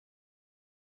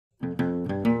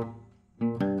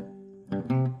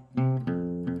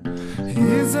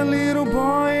He's a little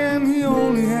boy and he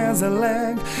only has a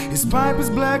leg. His pipe is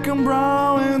black and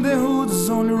brown and the hood is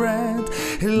only red.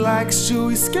 He likes to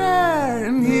be scared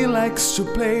and he likes to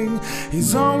play.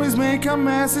 He's always make a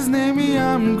mess. His name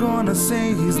I'm gonna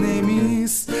say his name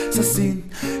is Saci.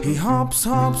 He hops,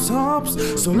 hops,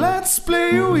 hops, so let's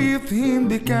play with him.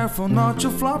 Be careful not to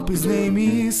flop. His name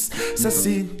is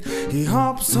Saci. He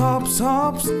hops, hops,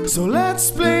 hops, so let's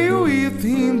play with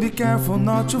him. Be careful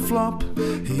not to flop.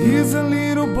 He is a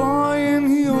little boy and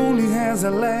he only has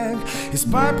a leg. His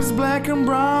pipe is black and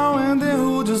brown and the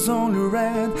hood is only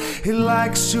red. He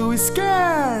likes to be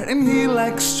scared and he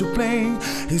likes to play.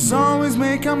 He's always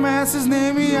make a mess. His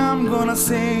name I'm gonna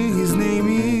say his name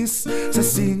is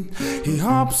Saci. He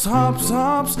hops, hops,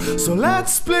 hops, so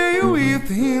let's play with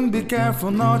him. Be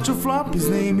careful not to flop. His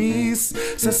name is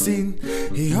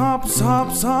Saci. He hops,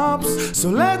 hops, hops, so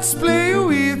let's play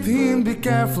with him. Be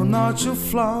careful not to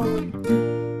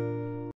flop.